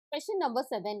Question number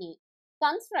 7a.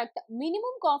 Construct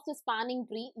minimum cost spanning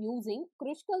tree using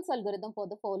Kruskal's algorithm for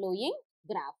the following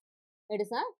graph. It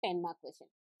is a 10-mark question.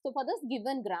 So for this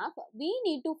given graph, we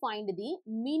need to find the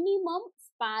minimum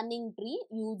spanning tree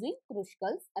using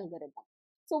Kruskal's algorithm.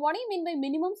 So what do you mean by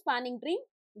minimum spanning tree?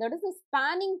 That is the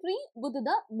spanning tree with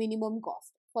the minimum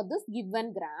cost. For this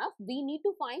given graph, we need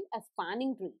to find a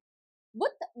spanning tree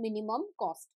with minimum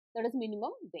cost, that is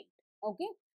minimum weight.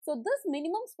 Okay. So this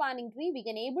minimum spanning tree we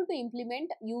can able to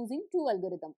implement using two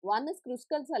algorithms. One is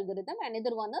Kruskal's algorithm and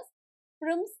another one is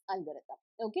Prim's algorithm.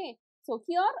 Okay. So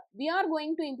here we are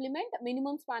going to implement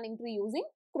minimum spanning tree using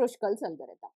Kruskal's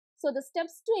algorithm. So the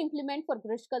steps to implement for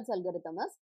Kruskal's algorithm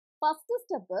is, first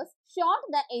step is sort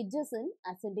the edges in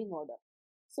ascending order.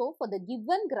 So for the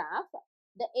given graph,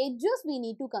 the edges we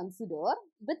need to consider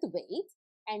with weights,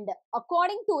 and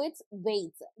according to its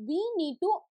weights, we need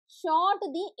to sort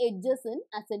the edges in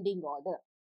ascending order.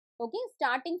 Okay,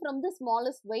 starting from the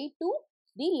smallest weight to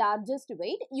the largest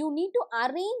weight, you need to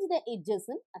arrange the edges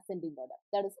in ascending order.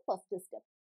 That is the first step.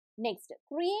 Next,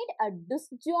 create a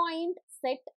disjoint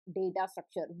set data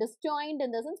structure. Disjoint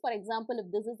in the sense, for example, if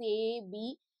this is A,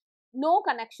 B, no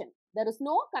connection. There is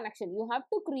no connection. You have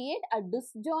to create a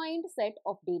disjoint set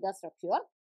of data structure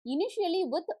initially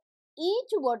with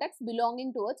each vertex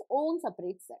belonging to its own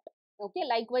separate set. Okay,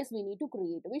 likewise we need to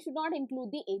create. We should not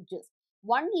include the edges.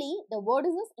 Only the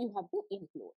vertices you have to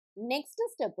include. Next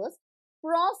step is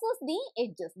process the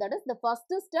edges. That is the first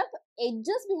step.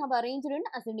 Edges we have arranged in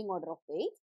ascending order of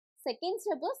weights. Second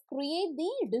step is create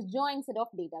the disjoint set of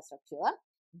data structure.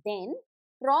 Then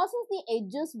process the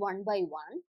edges one by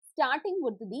one, starting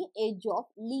with the edge of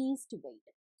least weight.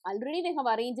 Already we have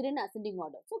arranged in ascending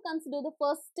order. So consider the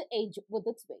first edge with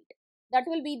its weight. That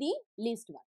will be the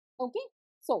least one. Okay.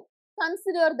 So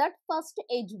consider that first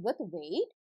edge with weight.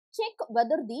 Check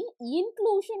whether the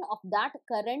inclusion of that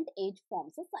current edge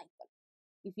forms a cycle.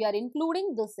 If you are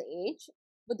including this edge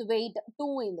with weight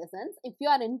 2 in the sense, if you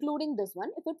are including this one,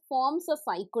 if it forms a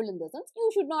cycle in the sense,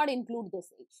 you should not include this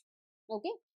edge.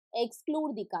 Okay.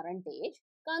 Exclude the current edge.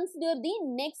 Consider the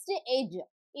next edge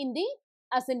in the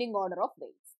ascending order of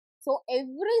weights. So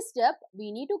every step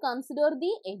we need to consider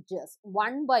the edges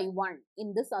one by one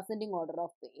in this ascending order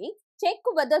of weights. Check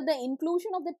whether the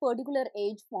inclusion of that particular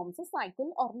edge forms a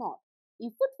cycle or not.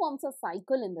 If it forms a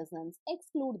cycle in the sense,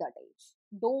 exclude that edge.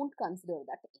 Don't consider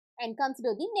that edge and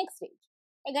consider the next edge.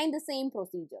 Again the same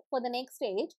procedure. For the next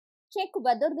edge, check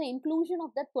whether the inclusion of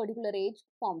that particular edge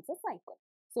forms a cycle.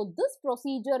 So this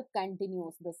procedure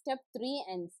continues. The step 3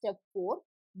 and step 4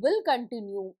 will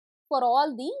continue for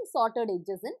all the sorted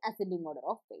edges in ascending order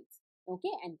of weights.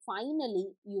 Okay, and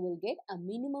finally you will get a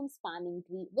minimum spanning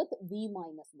tree with V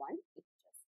minus 1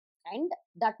 edges, and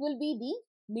that will be the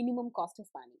minimum cost of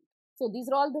spanning. So these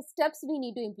are all the steps we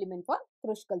need to implement for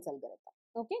Kruskal's algorithm.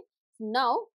 Okay,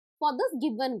 now for this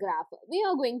given graph, we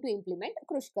are going to implement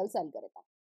Kruskal's algorithm.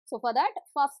 So for that,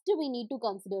 first we need to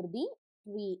consider the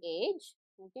tree edge.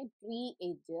 Okay, tree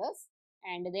edges,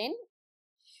 and then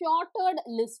sorted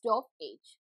list of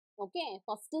edge. Okay,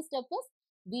 first step is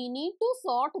we need to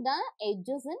sort the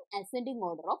edges in ascending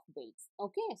order of weights.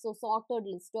 Okay, so sorted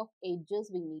list of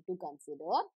edges we need to consider,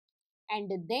 and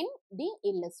then the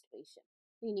illustration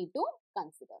we need to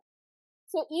consider.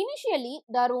 So initially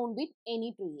there won't be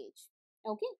any tree edge.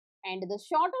 Okay, and the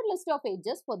sorted list of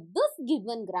edges for this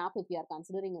given graph, if you are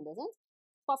considering in the sense,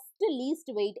 first least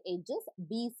weight edges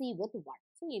BC with 1.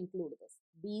 So include this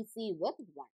BC with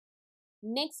 1.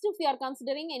 Next, if you are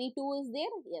considering any 2 is there,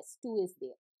 yes, 2 is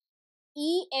there.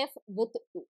 EF with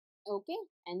 2, okay,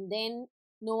 and then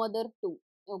no other 2,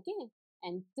 okay,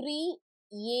 and 3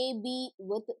 AB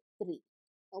with 3,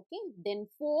 okay, then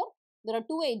 4, there are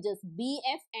 2 edges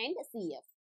BF and CF,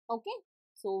 okay,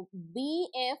 so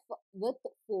BF with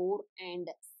 4 and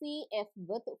CF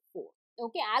with 4,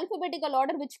 okay, alphabetical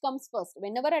order which comes first.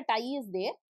 Whenever a tie is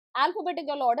there,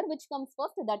 alphabetical order which comes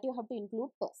first, that you have to include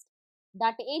first.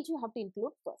 That edge you have to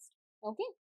include first. Okay.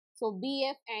 So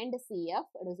BF and CF,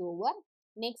 it is over.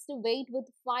 Next, weight with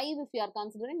 5, if you are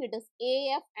considering, it is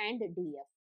AF and DF.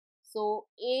 So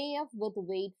AF with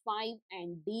weight 5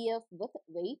 and DF with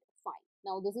weight 5.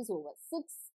 Now this is over. 6,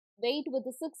 weight with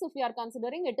 6, if you are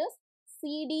considering, it is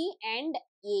CD and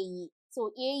AE.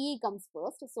 So AE comes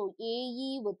first. So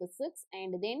AE with 6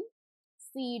 and then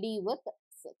CD with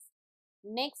 6.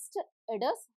 Next, it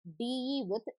is DE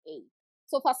with 8.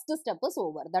 So first step is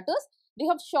over. That is, we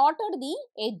have sorted the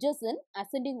edges in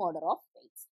ascending order of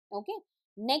weights. Okay.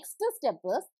 Next step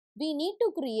is we need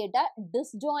to create a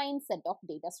disjoint set of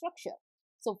data structure.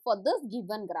 So for this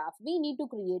given graph, we need to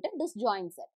create a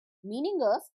disjoint set. Meaning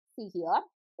is, see here,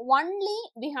 only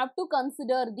we have to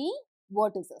consider the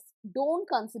vertices. Don't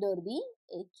consider the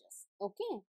edges.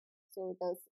 Okay. So it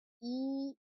is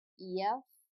E, F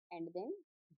and then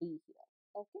D here.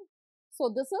 Okay.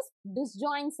 So this is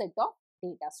disjoint set of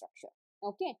data structure.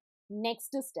 Okay.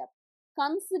 Next step.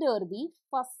 Consider the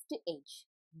first edge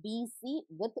BC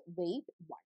with weight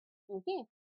 1. Okay.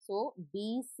 So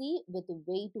BC with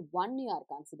weight 1 you are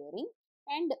considering,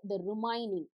 and the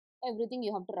remaining everything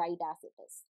you have to write as it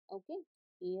is. Okay.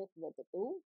 AF with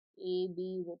 2,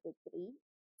 AB with 3.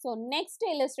 So next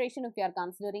illustration if you are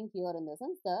considering here in the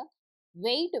sense the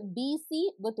weight BC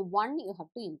with 1 you have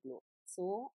to include.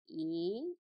 So A,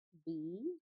 B,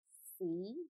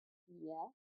 C,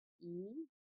 F, E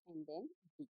and then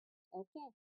D. Okay.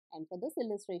 And for this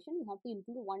illustration you have to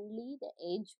include only the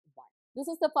edge 1. This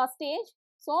is the first edge.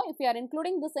 So if you are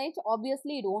including this edge,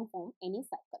 obviously it won't form any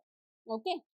cycle.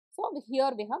 Okay. So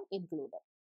here we have included.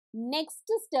 Next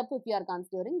step if you are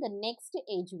considering, the next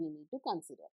edge we need to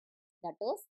consider, that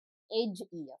is edge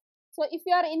EF. So if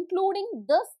you are including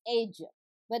this edge,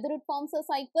 whether it forms a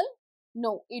cycle?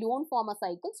 No, it won't form a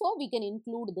cycle. So we can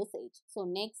include this edge. So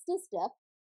next step,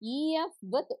 EF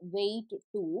with weight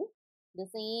 2, the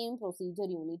same procedure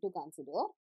you need to consider.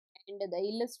 And the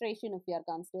illustration if you are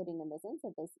considering in the sense,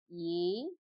 it is A,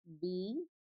 B,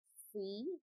 C,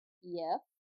 F,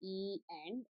 E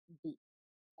and D,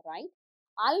 right?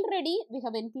 Already we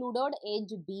have included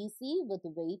edge BC with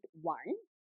weight 1.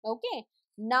 Okay.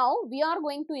 Now we are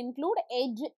going to include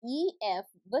edge EF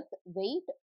with weight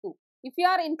 2. If you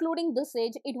are including this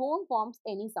edge, it won't form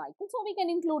any cycle. So we can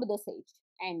include this edge.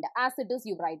 And as it is,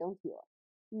 you write down here.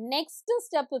 Next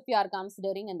step if you are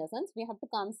considering in the sense, we have to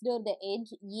consider the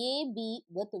edge AB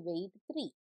with weight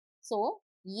 3. So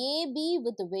AB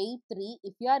with weight 3,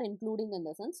 if you are including in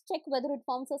the sense, check whether it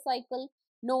forms a cycle.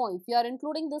 No, if you are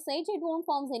including this edge, it won't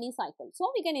form any cycle.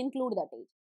 So we can include that edge.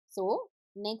 So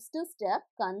next step,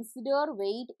 consider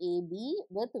weight AB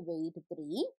with weight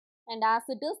 3. And as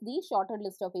it is the shorter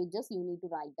list of edges you need to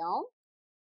write down.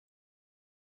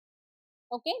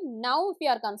 Okay, now if you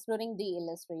are considering the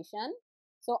illustration,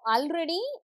 so already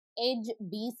edge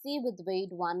BC with weight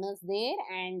 1 is there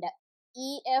and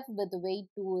EF with weight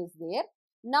 2 is there.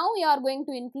 Now we are going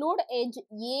to include edge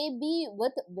AB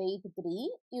with weight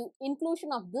 3. Inclusion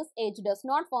of this edge does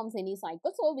not form any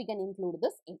cycle, so we can include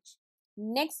this edge.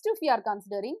 Next, if we are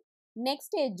considering,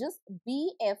 next edge is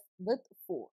BF with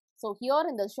 4. So here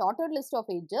in the shorter list of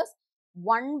edges,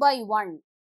 one by one,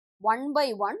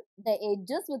 the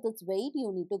edges with its weight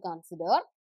you need to consider.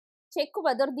 Check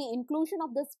whether the inclusion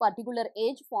of this particular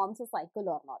edge forms a cycle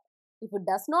or not. If it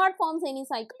does not form any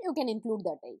cycle, you can include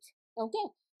that edge. Okay.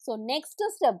 So next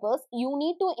step is you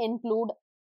need to include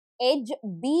edge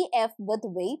BF with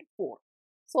weight 4.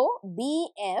 So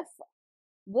BF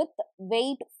with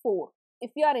weight 4. If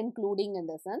you are including in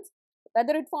the sense,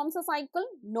 whether it forms a cycle?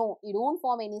 No, it won't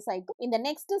form any cycle. In the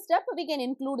next step, we can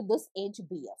include this edge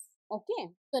BF. Okay.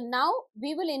 So now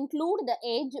we will include the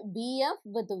edge BF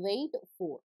with weight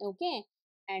 4. Okay.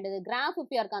 And the graph if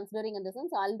you are considering in the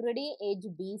sense, already edge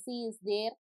BC is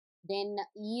there. Then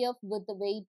EF with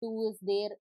weight 2 is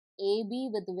there. AB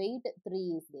with weight 3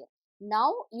 is there.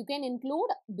 Now you can include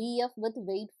BF with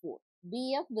weight 4.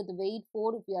 BF with weight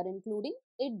 4 if you are including,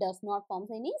 it does not form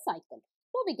any cycle.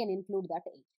 So we can include that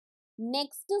edge.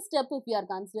 Next step if you are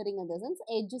considering in the sense,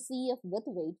 edge CF with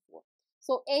weight 4.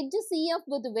 So edge CF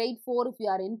with weight 4 if you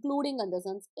are including in the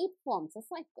sense, it forms a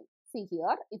cycle. See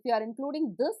here, if you are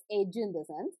including this edge in the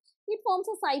sense, it forms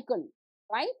a cycle,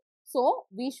 right? So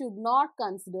we should not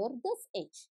consider this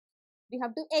edge. We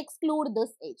have to exclude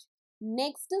this edge.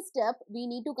 Next step, we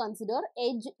need to consider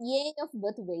edge AF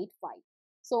with weight 5.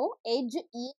 So edge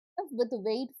EF with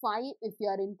weight 5 if you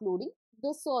are including,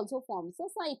 this also forms a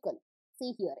cycle.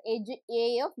 See here, edge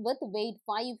AF with weight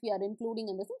 5 if you are including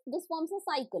in this, this forms a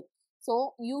cycle.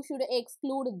 So you should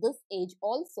exclude this edge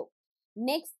also.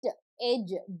 Next,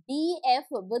 edge DF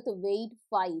with weight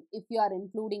 5 if you are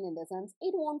including in the sense,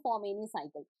 it won't form any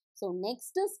cycle. So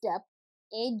next step,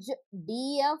 edge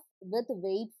DF with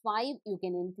weight 5 you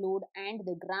can include, and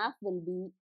the graph will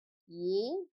be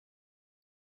A.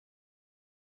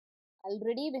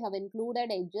 Already we have included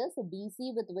edges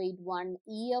BC with weight 1,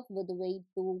 EF with weight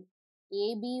 2,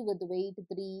 AB with weight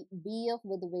 3, BF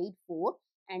with weight 4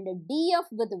 and DF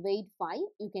with weight 5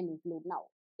 you can include now.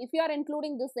 If you are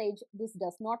including this edge, this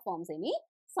does not form any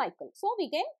cycle. So we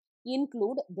can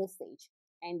include this edge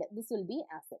and this will be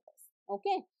as it is.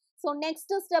 Okay. So next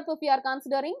step if you are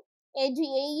considering edge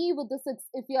AE with the 6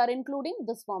 if you are including,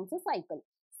 this forms a cycle.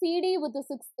 CD with the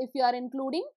 6 if you are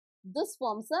including, this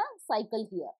forms a cycle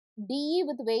here. DE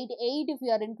with weight 8 if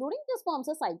you are including, this forms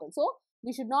a cycle. So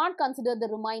we should not consider the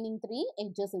remaining 3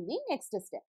 edges in the next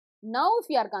step. Now if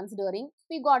we are considering,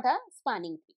 we got a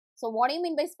spanning tree. So what do you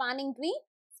mean by spanning tree?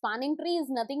 Spanning tree is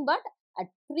nothing but a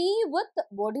tree with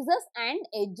vertices and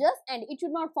edges, and it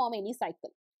should not form any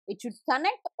cycle. It should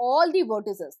connect all the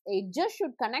vertices. Edges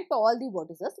should connect all the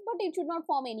vertices, but it should not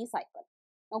form any cycle.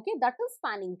 Okay, that is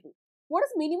spanning tree. What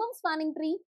is minimum spanning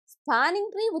tree? Spanning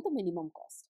tree with a minimum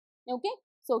cost. Okay,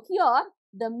 so here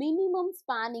the minimum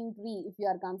spanning tree, if you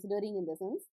are considering in the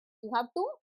sense, you have to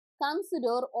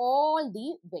consider all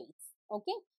the weights.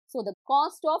 Okay, so the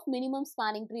cost of minimum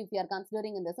spanning tree, if you are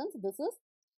considering in the sense, this is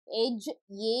edge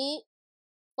A,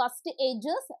 first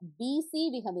edges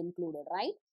BC we have included,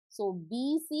 right? So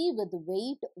BC with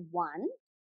weight 1,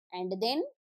 and then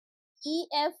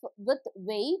EF with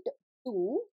weight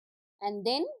 2, and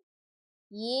then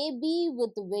AB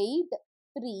with weight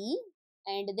 3,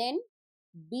 and then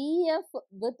BF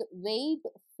with weight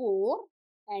 4,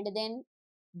 and then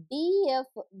DF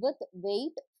with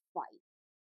weight 5.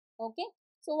 Okay,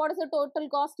 so what is the total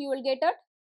cost you will get it?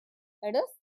 It is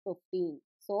 15.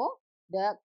 So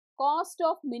the cost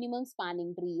of minimum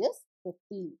spanning tree is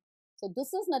 15. So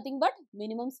this is nothing but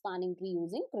minimum spanning tree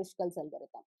using Kruskal's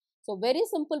algorithm. So very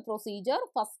simple procedure.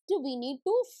 First we need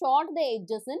to sort the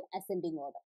edges in ascending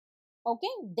order.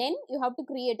 Okay, then you have to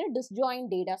create a disjoint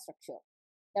data structure.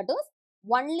 That is,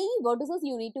 only vertices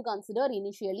you need to consider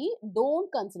initially,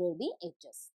 don't consider the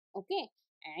edges. Okay,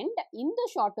 and in the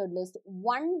sorted list,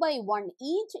 one by one,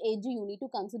 each edge you need to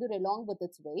consider along with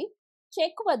its weight.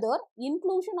 Check whether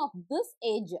inclusion of this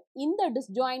edge in the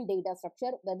disjoint data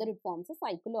structure, whether it forms a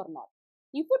cycle or not.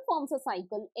 If it forms a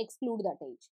cycle, exclude that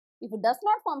edge. If it does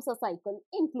not form a cycle,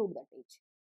 include that edge.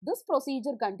 This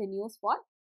procedure continues for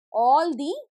all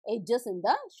the edges in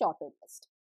the sorted list.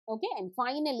 Okay, and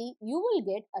finally you will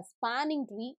get a spanning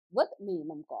tree with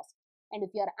minimum cost. And if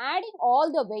you are adding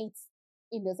all the weights,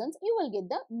 in the sense, you will get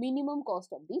the minimum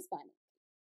cost of the spanning tree.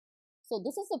 So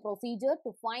this is the procedure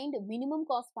to find minimum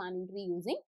cost spanning tree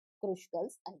using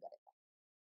Kruskal's algorithm.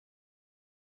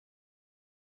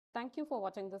 Thank you for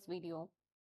watching this video.